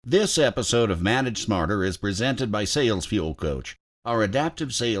This episode of Manage Smarter is presented by Sales Fuel Coach, our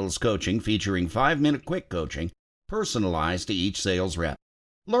adaptive sales coaching featuring 5-minute quick coaching personalized to each sales rep.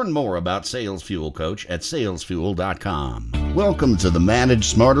 Learn more about Sales Fuel Coach at salesfuel.com. Welcome to the Manage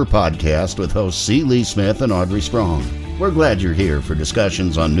Smarter podcast with hosts C. Lee Smith and Audrey Strong. We're glad you're here for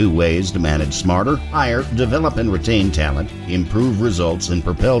discussions on new ways to manage smarter, hire, develop and retain talent, improve results, and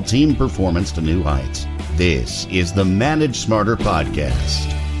propel team performance to new heights. This is the Manage Smarter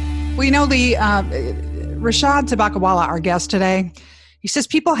podcast. We know Rashad Tabakawala, our guest today, he says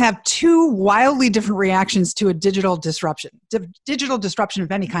people have two wildly different reactions to a digital disruption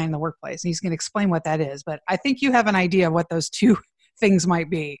of any kind in the workplace. And he's going to explain what that is. But I think you have an idea of what those two things might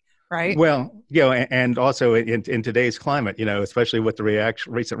be, right? Well, and also in today's climate, especially with the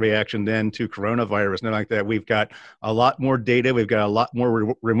recent reaction then to coronavirus and like that, we've got a lot more data. We've got a lot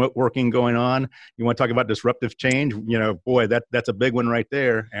more remote working going on. You want to talk about disruptive change? Boy, that's a big one right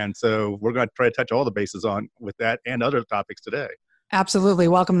there. And so we're going to try to touch all the bases on with that and other topics today. Absolutely.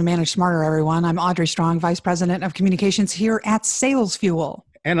 Welcome to Manage Smarter, everyone. I'm Audrey Strong, Vice President of Communications here at Sales Fuel.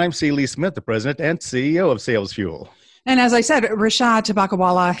 And I'm C. Lee Smith, the President and CEO of Sales Fuel. And as I said, Rashad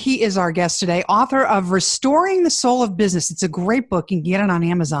Tabakawala, he is our guest today, author of Restoring the Soul of Business. It's a great book. You can get it on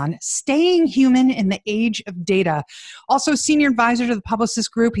Amazon. Staying Human in the Age of Data. Also senior advisor to the Publicis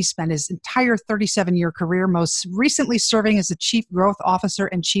Group. He spent his entire 37-year career, most recently serving as the Chief Growth Officer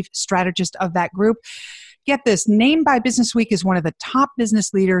and Chief Strategist of that group. Get this, named by Businessweek as one of the top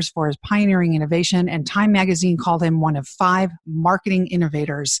business leaders for his pioneering innovation, and Time Magazine called him one of 5 marketing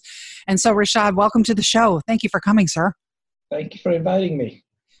innovators. And so, Rashad, welcome to the show. Thank you for coming, sir. Thank you for inviting me.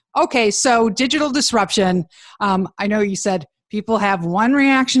 Okay, so digital disruption. I know you said people have one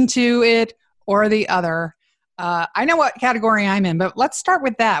reaction to it or the other. I know what category I'm in, but let's start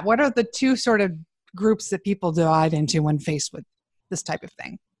with that. What are the two sort of groups that people divide into when faced with this type of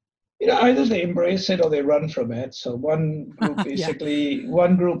thing? Either they embrace it or they run from it. So one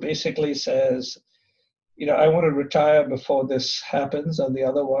group basically says, I want to retire before this happens. And the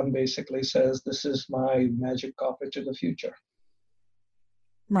other one basically says, this is my magic carpet to the future.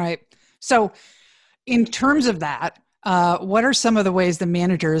 Right. So in terms of that, what are some of the ways the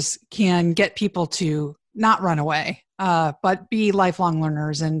managers can get people to not run away, but be lifelong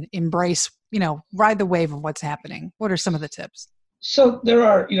learners and embrace, ride the wave of what's happening? What are some of the tips? So there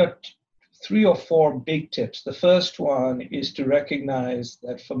are, 3 or 4 big tips. The first one is to recognize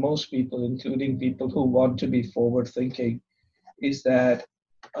that for most people, including people who want to be forward thinking, is that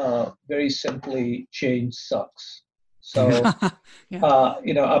very simply change sucks. So,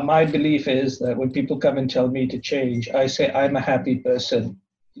 my belief is that when people come and tell me to change, I say, I'm a happy person.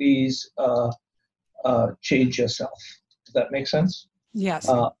 Please change yourself. Does that make sense? Yes.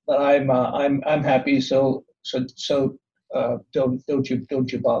 But I'm happy. So don't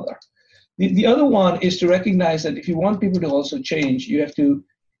you bother. The other one is to recognize that if you want people to also change, you have to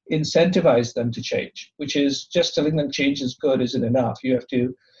incentivize them to change, which is just telling them change is good isn't enough. You have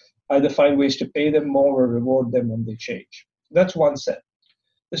to either find ways to pay them more or reward them when they change. That's one set.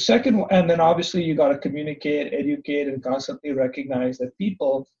 The second one, and then obviously you got to communicate, educate, and constantly recognize that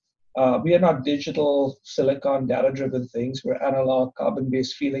people, we are not digital, silicon, data-driven things. We're analog,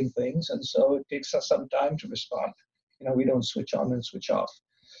 carbon-based feeling things. And so it takes us some time to respond. We don't switch on and switch off.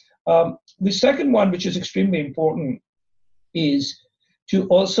 The second one, which is extremely important, is to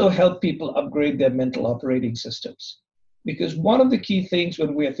also help people upgrade their mental operating systems. Because one of the key things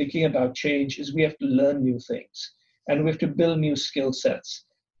when we are thinking about change is we have to learn new things and we have to build new skill sets.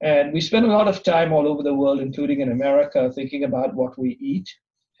 And we spend a lot of time all over the world, including in America, thinking about what we eat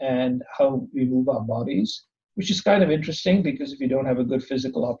and how we move our bodies, which is kind of interesting because if you don't have a good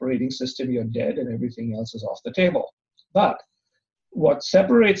physical operating system, you're dead and everything else is off the table. But what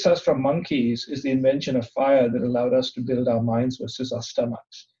separates us from monkeys is the invention of fire that allowed us to build our minds versus our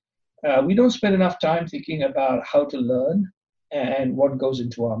stomachs. We don't spend enough time thinking about how to learn and what goes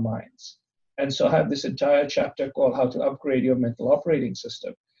into our minds. And so I have this entire chapter called How to Upgrade Your Mental Operating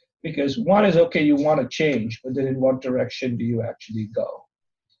System. Because one is, okay, you want to change, but then in what direction do you actually go?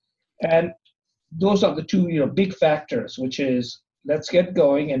 And those are the two big factors, which is let's get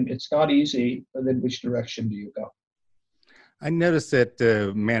going, and it's not easy, but then which direction do you go? I noticed that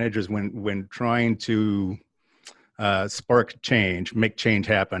managers, when trying to spark change, make change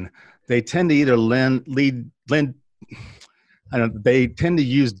happen, they tend to either they tend to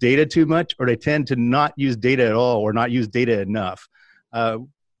use data too much, or they tend to not use data at all, or not use data enough.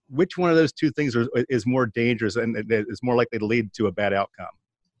 Which one of those two things is more dangerous and is more likely to lead to a bad outcome?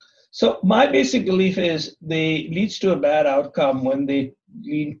 So my basic belief is they leads to a bad outcome when they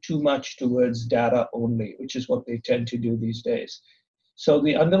lean too much towards data only, which is what they tend to do these days. So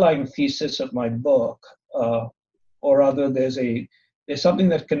the underlying thesis of my book, or rather, there's something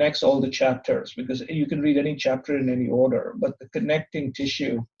that connects all the chapters, because you can read any chapter in any order, but the connecting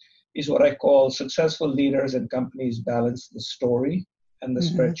tissue is what I call successful leaders and companies balance the story and the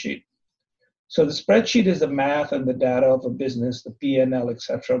spreadsheet. So the spreadsheet is the math and the data of a business, the P&L, et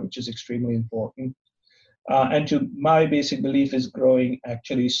cetera, which is extremely important. And to my basic belief is growing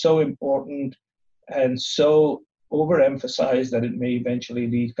actually so important and so overemphasized that it may eventually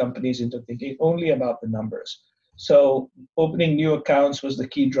lead companies into thinking only about the numbers. So opening new accounts was the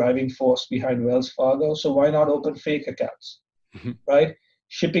key driving force behind Wells Fargo. So why not open fake accounts, right?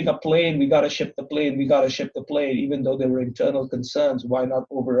 Shipping a plane, we got to ship the plane, even though there were internal concerns. Why not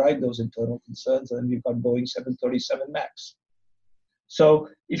override those internal concerns? And you've got Boeing 737 MAX. So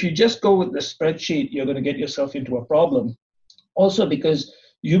if you just go with the spreadsheet, you're going to get yourself into a problem. Also because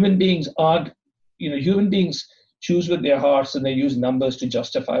human beings choose with their hearts and they use numbers to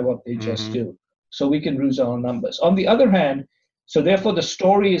justify what they just do. So we can use our numbers. On the other hand, so therefore the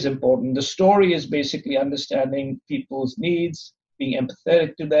story is important. The story is basically understanding people's needs, being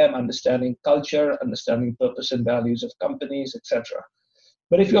empathetic to them, understanding culture, understanding purpose and values of companies, etc.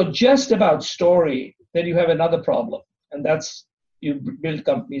 But if you're just about story, then you have another problem. And that's you build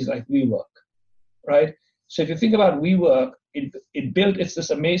companies like WeWork, right? So if you think about WeWork, it's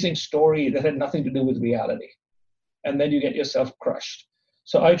this amazing story that had nothing to do with reality. And then you get yourself crushed.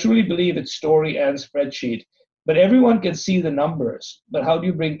 So I truly believe it's story and spreadsheet, but everyone can see the numbers. But how do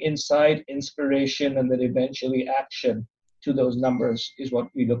you bring insight, inspiration, and then eventually action to those numbers is what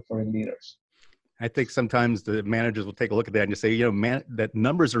we look for in leaders. I think sometimes the managers will take a look at that and just say, that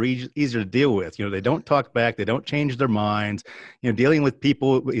numbers are easier to deal with. They don't talk back, they don't change their minds. Dealing with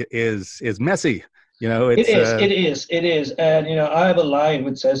people is messy. It is. And, I have a line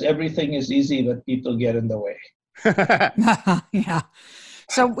which says everything is easy, but people get in the way. Yeah.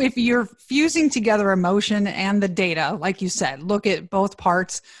 So if you're fusing together emotion and the data, like you said, look at both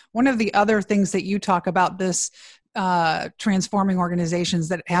parts. One of the other things that you talk about this transforming organizations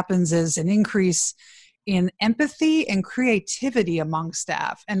that happens is an increase in empathy and creativity among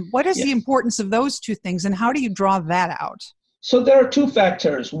staff. And what is the importance of those two things, and how do you draw that out? So there are two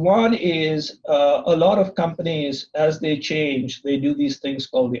factors. One is a lot of companies, as they change, they do these things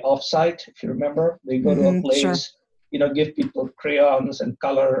called the offsite. If you remember, they go to a place, sure. Give people crayons and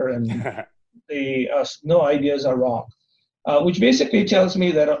color, and they no ideas are wrong, which basically tells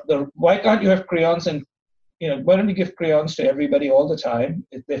me that why can't you have crayons and why don't you give crayons to everybody all the time?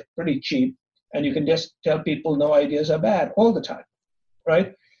 They're pretty cheap, and you can just tell people no ideas are bad all the time,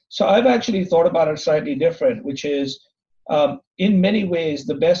 right? So I've actually thought about it slightly different, which is in many ways,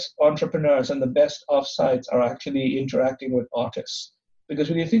 the best entrepreneurs and the best offsites are actually interacting with artists. Because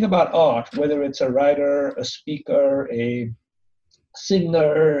when you think about art, whether it's a writer, a speaker, a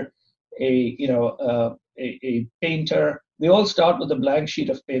singer, a painter, they all start with a blank sheet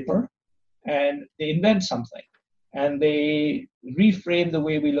of paper and they invent something and they reframe the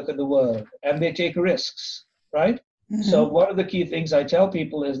way we look at the world and they take risks, right? Mm-hmm. So one of the key things I tell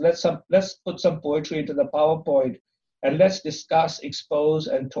people is let's put some poetry into the PowerPoint and let's discuss, expose,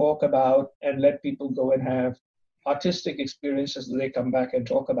 and talk about, and let people go and have artistic experiences that they come back and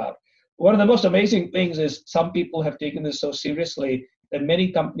talk about. One of the most amazing things is some people have taken this so seriously that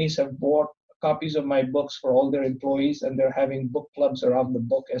many companies have bought copies of my books for all their employees, and they're having book clubs around the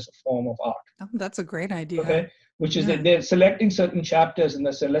book as a form of art. Oh, that's a great idea. Okay, which is that they're selecting certain chapters and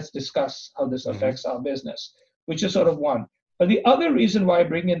they say, let's discuss how this affects our business, which is sort of one. But the other reason why I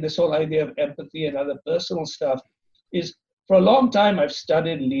bring in this whole idea of empathy and other personal stuff is for a long time I've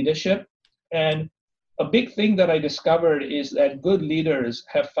studied leadership, and a big thing that I discovered is that good leaders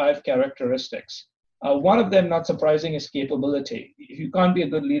have 5 characteristics. One of them, not surprising, is capability. You can't be a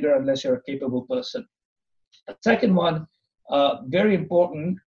good leader unless you're a capable person. The second one, very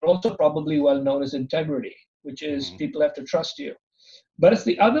important, also probably well known, is integrity, which is people have to trust you. But it's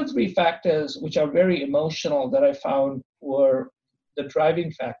the other 3 factors, which are very emotional, that I found were the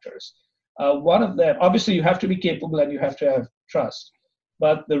driving factors. One of them, obviously you have to be capable and you have to have trust.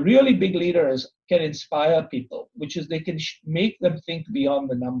 But the really big leaders can inspire people, which is they can make them think beyond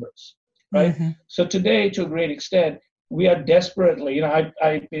the numbers, right? Mm-hmm. So today, to a great extent, we are desperately,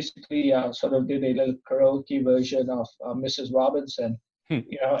 I basically sort of did a little karaoke version of Mrs. Robinson,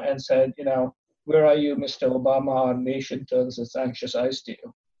 and said, where are you, Mr. Obama? Our nation turns its anxious eyes to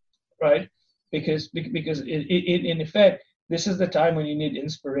you, right? Because in effect, this is the time when you need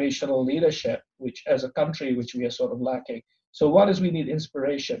inspirational leadership, which as a country, which we are sort of lacking. So one is we need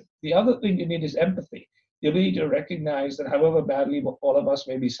inspiration. The other thing you need is empathy. The ability to recognize that however badly all of us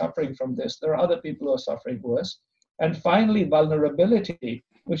may be suffering from this, there are other people who are suffering worse. And finally, vulnerability,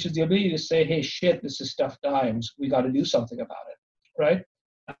 which is the ability to say, hey, shit, this is tough times. We got to do something about it, right?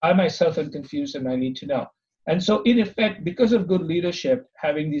 I myself am confused and I need to know. And so, in effect, because of good leadership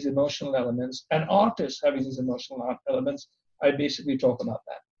having these emotional elements and artists having these emotional elements, I basically talk about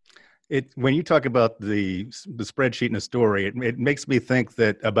that. When you talk about the spreadsheet and a story, it makes me think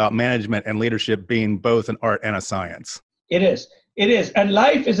that about management and leadership being both an art and a science. It is. And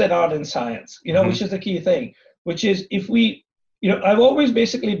life is an art and science, which is the key thing, which is if we, I've always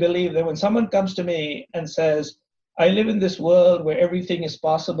basically believed that when someone comes to me and says, I live in this world where everything is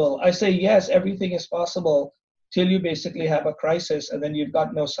possible, I say, yes, everything is possible till you basically have a crisis and then you've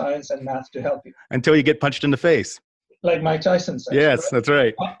got no science and math to help you. Until you get punched in the face. Like Mike Tyson says. Yes, right? That's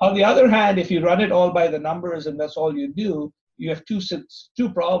right. On the other hand, if you run it all by the numbers and that's all you do, you have two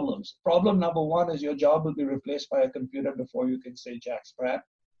problems. Problem number one is your job will be replaced by a computer before you can say Jack Sprat,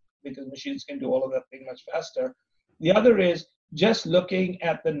 because machines can do all of that thing much faster. The other is just looking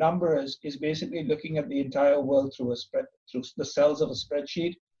at the numbers is basically looking at the entire world through the cells of a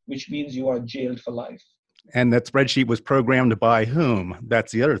spreadsheet, which means you are jailed for life. And that spreadsheet was programmed by whom?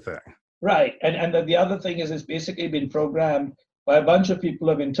 That's the other thing. Right. And the other thing is it's basically been programmed by a bunch of people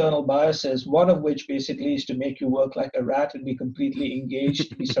of internal biases, one of which basically is to make you work like a rat and be completely engaged,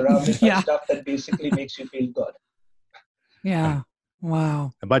 to be surrounded by stuff that basically makes you feel good. Yeah.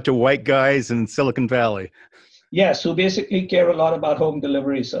 Wow. A bunch of white guys in Silicon Valley. Yes, who basically care a lot about home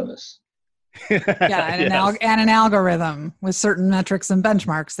delivery service. And an algorithm with certain metrics and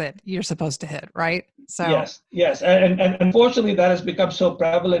benchmarks that you're supposed to hit, right? So yes, and unfortunately that has become so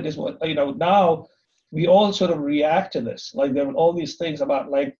prevalent. Is what now we all sort of react to this. Like there are all these things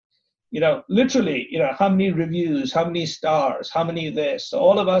about literally, how many reviews, how many stars, how many this. So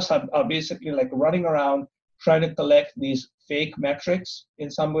all of us are basically like running around trying to collect these fake metrics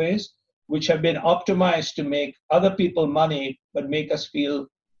in some ways, which have been optimized to make other people money, but make us feel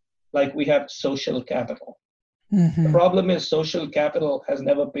like we have social capital. Mm-hmm. The problem is social capital has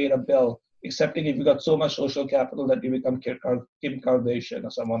never paid a bill, excepting if you got so much social capital that you become Kim Kardashian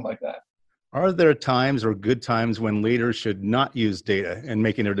or someone like that. Are there times or good times when leaders should not use data in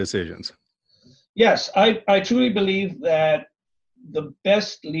making their decisions? Yes, I truly believe that the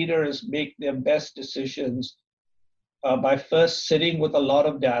best leaders make their best decisions by first sitting with a lot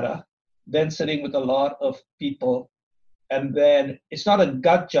of data, then sitting with a lot of people. And then it's not a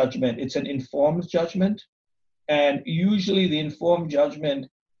gut judgment, it's an informed judgment. And usually the informed judgment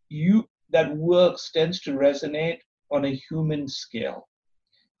that works tends to resonate on a human scale.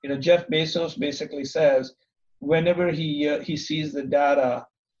 Jeff Bezos basically says, whenever he sees the data,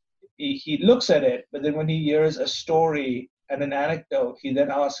 he looks at it, but then when he hears a story and an anecdote, he then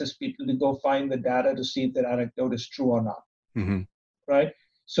asks his people to go find the data to see if that anecdote is true or not. Mm-hmm. Right?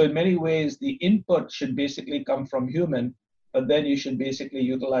 So in many ways, the input should basically come from human, but then you should basically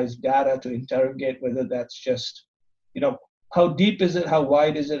utilize data to interrogate whether that's just, how deep is it, how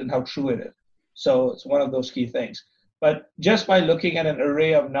wide is it, and how true it is. So it's one of those key things. But just by looking at an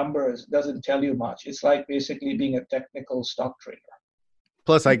array of numbers doesn't tell you much. It's like basically being a technical stock trader.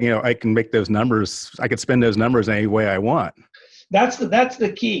 Plus, I can make those numbers. I could spin those numbers any way I want. That's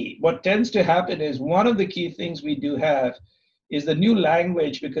the key. What tends to happen is one of the key things we do have is the new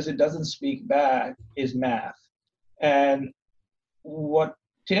language, because it doesn't speak back, is math. And what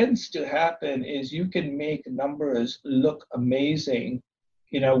tends to happen is you can make numbers look amazing,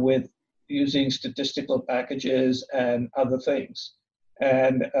 with using statistical packages and other things.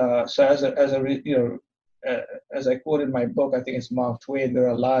 And so as I quote in my book, I think it's Mark Twain, there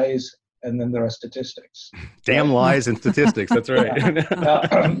are lies and then there are statistics. Damn lies and statistics, that's right.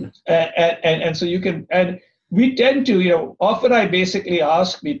 And so you can, and we tend to, often I basically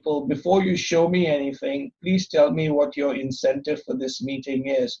ask people, before you show me anything, please tell me what your incentive for this meeting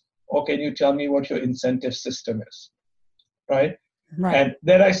is, or can you tell me what your incentive system is, right? And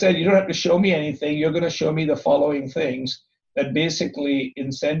then I said, you don't have to show me anything, you're going to show me the following things that basically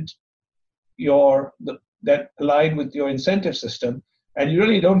incent that align with your incentive system, and you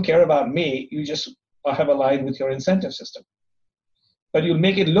really don't care about me, you just have aligned with your incentive system. But you'll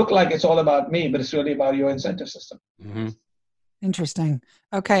make it look like it's all about me, but it's really about your incentive system. Mm-hmm. Interesting.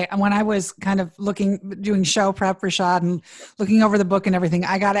 Okay. And when I was kind of doing show prep, Rishad, and looking over the book and everything,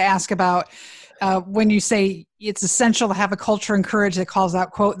 I got to ask about when you say it's essential to have a culture and courage that calls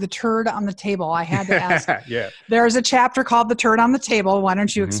out, quote, the turd on the table. I had to ask. Yeah. There's a chapter called The Turd on the Table. Why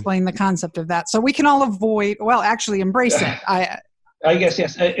don't you explain the concept of that? So we can all embrace it. I guess,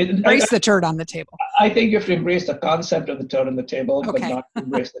 yes. Embrace the turd on the table. I think you have to embrace the concept of the turd on the table, but not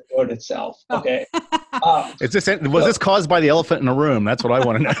embrace the turd itself. Okay. Was this caused by the elephant in the room? That's what I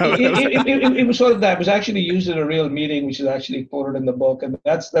want to know. It was sort of that. It was actually used in a real meeting, which is actually quoted in the book. And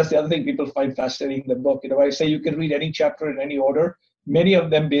that's the other thing people find fascinating in the book. I say you can read any chapter in any order. Many of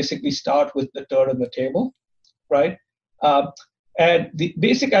them basically start with the turd on the table, right? And the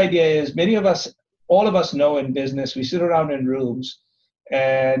basic idea is all of us know in business, we sit around in rooms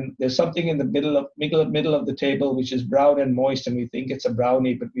and there's something in the middle of the table which is brown and moist, and we think it's a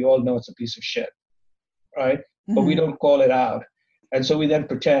brownie, but we all know it's a piece of shit, right? Mm-hmm. But we don't call it out. And so we then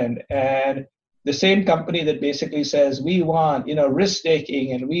pretend. And the same company that basically says we want,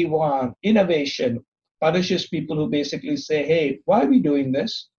 risk-taking and we want innovation punishes people who basically say, hey, why are we doing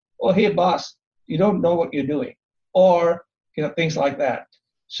this? Or, hey, boss, you don't know what you're doing. Or, things like that.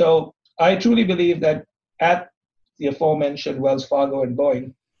 So I truly believe that at the aforementioned Wells Fargo and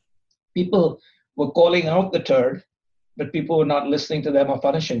Boeing, people were calling out the turd, but people were not listening to them or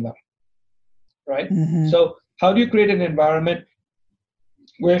punishing them, right? Mm-hmm. So how do you create an environment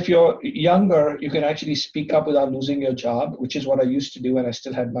where if you're younger, you can actually speak up without losing your job, which is what I used to do when I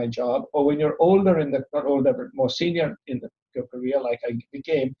still had my job, or when you're older not older, but more senior in your career, like I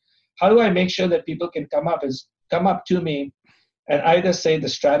became, how do I make sure that people can come up to me and either say the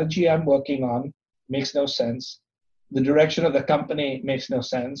strategy I'm working on makes no sense, the direction of the company makes no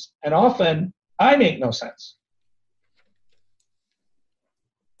sense, and often I make no sense.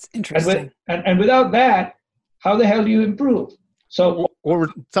 It's interesting. And without that, how the hell do you improve? So, or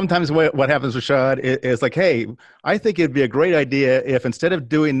sometimes what happens, Rashad, is like, hey, I think it'd be a great idea if instead of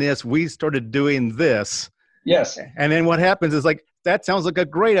doing this, we started doing this. Yes. And then what happens is like, that sounds like a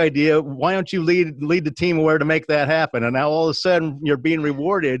great idea. Why don't you lead the team where to make that happen? And now all of a sudden you're being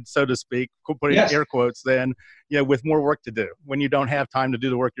rewarded, so to speak, putting air quotes, then, with more work to do when you don't have time to do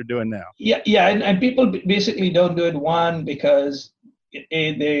the work you're doing now. Yeah. And people basically don't do it, one, because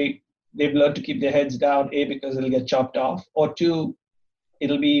they've learned to keep their heads down, because it'll get chopped off, or two,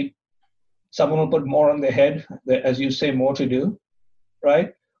 it'll be someone will put more on their head, as you say, more to do,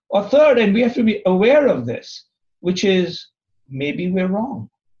 right? Or third, and we have to be aware of this, which is maybe we're wrong,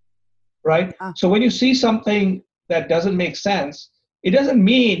 right? So when you see something that doesn't make sense, it doesn't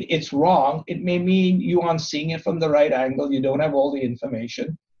mean it's wrong. It may mean you aren't seeing it from the right angle. You don't have all the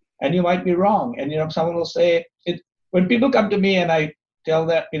information, and you might be wrong. And someone will say it when people come to me and I tell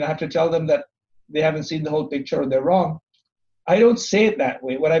that, I have to tell them that they haven't seen the whole picture or they're wrong. I don't say it that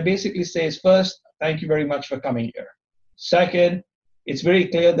way. What I basically say is, first, thank you very much for coming here. Second, it's very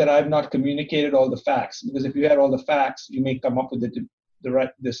clear that I've not communicated all the facts, because if you had all the facts, you may come up with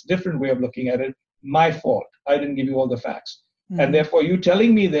this different way of looking at it. My fault. I didn't give you all the facts. Mm-hmm. And therefore, you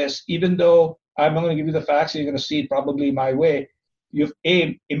telling me this, even though I'm not going to give you the facts, you're going to see it probably my way. You've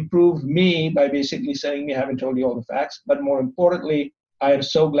improved me by basically saying me I haven't told you all the facts. But more importantly, I am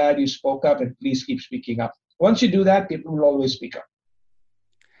so glad you spoke up, and please keep speaking up. Once you do that, people will always speak up.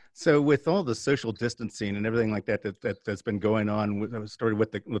 So with all the social distancing and everything like that's been going on, started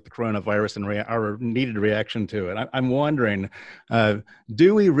with the coronavirus and our needed reaction to it, I'm wondering,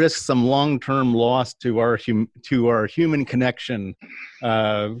 do we risk some long-term loss to our human connection,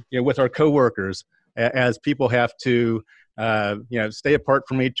 with our coworkers, as people have to stay apart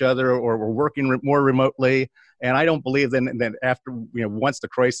from each other, or we're working more remotely? And I don't believe then that after, once the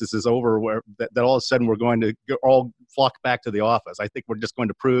crisis is over, that all of a sudden we're going to all flock back to the office. I think we're just going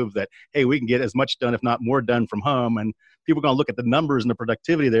to prove that, hey, we can get as much done, if not more done, from home. And people are going to look at the numbers and the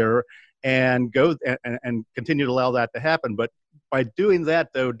productivity there and go and continue to allow that to happen. But by doing that,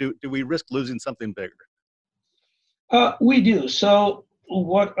 though, do we risk losing something bigger? We do. So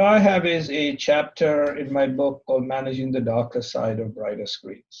what I have is a chapter in my book called Managing the Darker Side of Brighter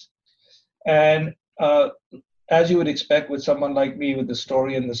Screens. And as you would expect with someone like me with the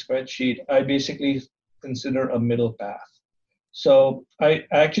story and the spreadsheet, I basically consider a middle path. So I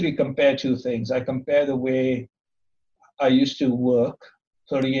actually compare two things. I compare the way I used to work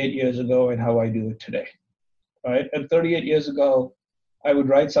 38 years ago and how I do it today, right? And 38 years ago, I would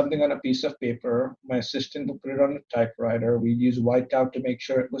write something on a piece of paper. My assistant would put it on a typewriter. We'd use whiteout to make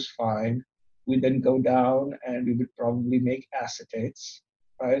sure it was fine. We'd then go down and we would probably make acetates,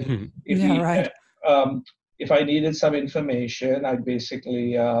 right? Mm-hmm. If I needed some information, I'd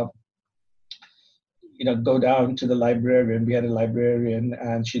basically, go down to the librarian. We had a librarian,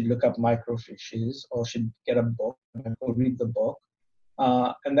 and she'd look up microfiches, or she'd get a book and go read the book.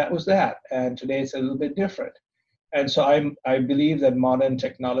 And that was that. And today it's a little bit different. And so I believe that modern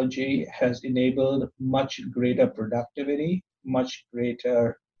technology has enabled much greater productivity, much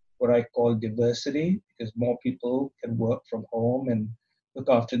greater what I call diversity, because more people can work from home and look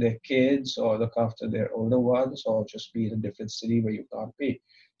after their kids or look after their older ones or just be in a different city where you can't be.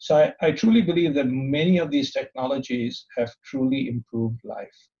 So I truly believe that many of these technologies have truly improved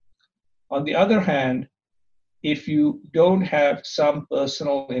life. On the other hand, if you don't have some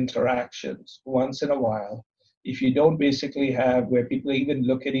personal interactions once in a while, if you don't basically have where people even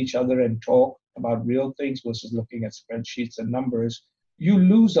look at each other and talk about real things versus looking at spreadsheets and numbers, you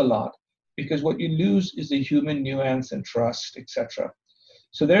lose a lot, because what you lose is the human nuance and trust, etc.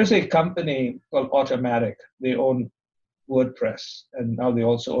 So there's a company called Automattic. They own WordPress, and now they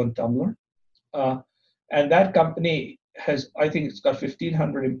also own Tumblr. And that company has, I think it's got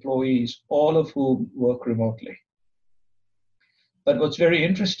 1,500 employees, all of whom work remotely. But what's very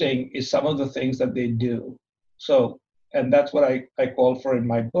interesting is some of the things that they do. So, and that's what I call for in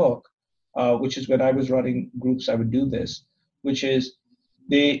my book, which is when I was running groups, I would do this, which is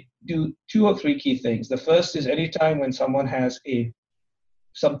they do 2 or 3 key things. The first is anytime when someone has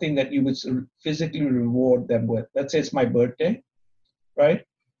something that you would physically reward them with, let's say it's my birthday, right?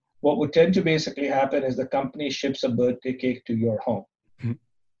 What would tend to basically happen is the company ships a birthday cake to your home.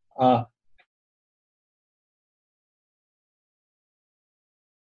 Mm-hmm.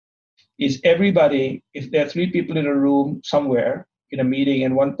 Is everybody, if there are 3 people in a room somewhere in a meeting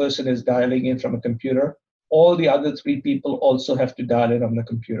and one person is dialing in from a computer, all the other 3 people also have to dial in on the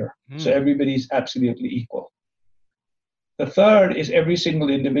computer. So everybody's absolutely equal. The third is every single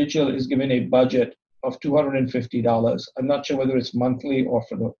individual is given a budget of $250. I'm not sure whether it's monthly or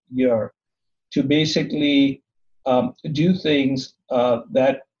for the year, to basically do things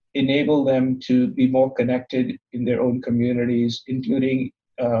that enable them to be more connected in their own communities, including,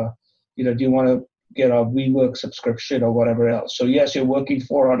 do you want to get a WeWork subscription or whatever else? So yes, you're working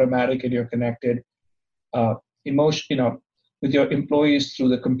for Automattic and you're connected with your employees through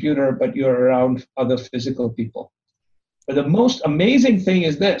the computer, but you're around other physical people. But the most amazing thing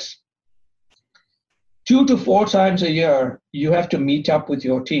is this: 2 to 4 times a year, you have to meet up with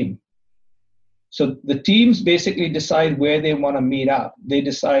your team. So the teams basically decide where they want to meet up. They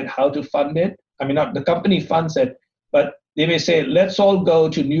decide how to fund it. I mean, not the company funds it, but they may say, let's all go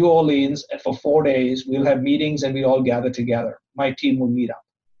to New Orleans for 4 days. We'll have meetings and we all gather together. My team will meet up.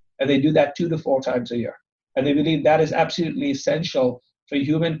 And they do that 2 to 4 times a year. And they believe that is absolutely essential for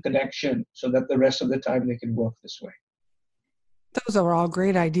human connection so that the rest of the time they can work this way. Those are all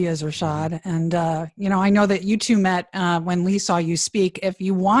great ideas, Rishad. And, I know that you two met when Lee saw you speak. If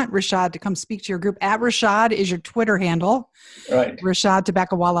you want Rishad to come speak to your group, @Rishad is your Twitter handle. Right.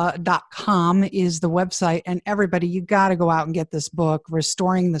 RishadTobaccoWala.com is the website. And everybody, you got to go out and get this book,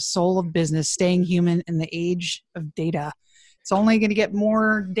 Restoring the Soul of Business, Staying Human in the Age of Data. It's only going to get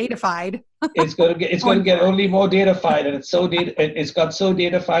more datafied. It's going to get only more datafied, and it's got so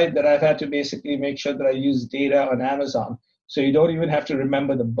datafied that I've had to basically make sure that I use data on Amazon. So you don't even have to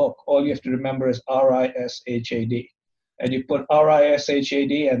remember the book. All you have to remember is RISHAD. And you put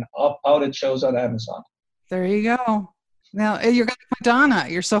RISHAD and out it shows on Amazon. There you go. Now, you're like Madonna.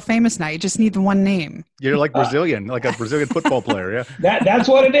 You're so famous now. You just need the one name. You're like Brazilian, like a Brazilian football player, yeah? That's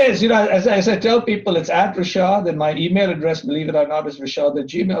what it is. As I tell people, it's @Rishad, and my email address, believe it or not, is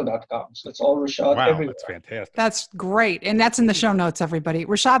rishad@gmail.com. So it's all Rishad everywhere. That's fantastic. That's great. And that's in the show notes, everybody.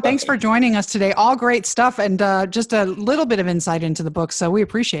 Rishad, thanks for joining us today. All great stuff and just a little bit of insight into the book. So we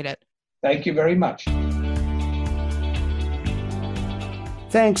appreciate it. Thank you very much.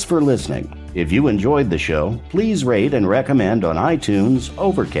 Thanks for listening. If you enjoyed the show, please rate and recommend on iTunes,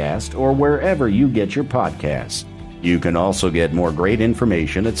 Overcast, or wherever you get your podcasts. You can also get more great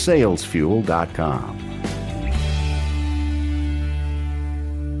information at salesfuel.com.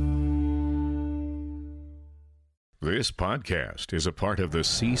 This podcast is a part of the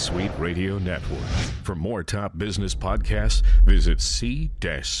C-Suite Radio Network. For more top business podcasts, visit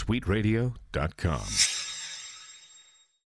c-suiteradio.com.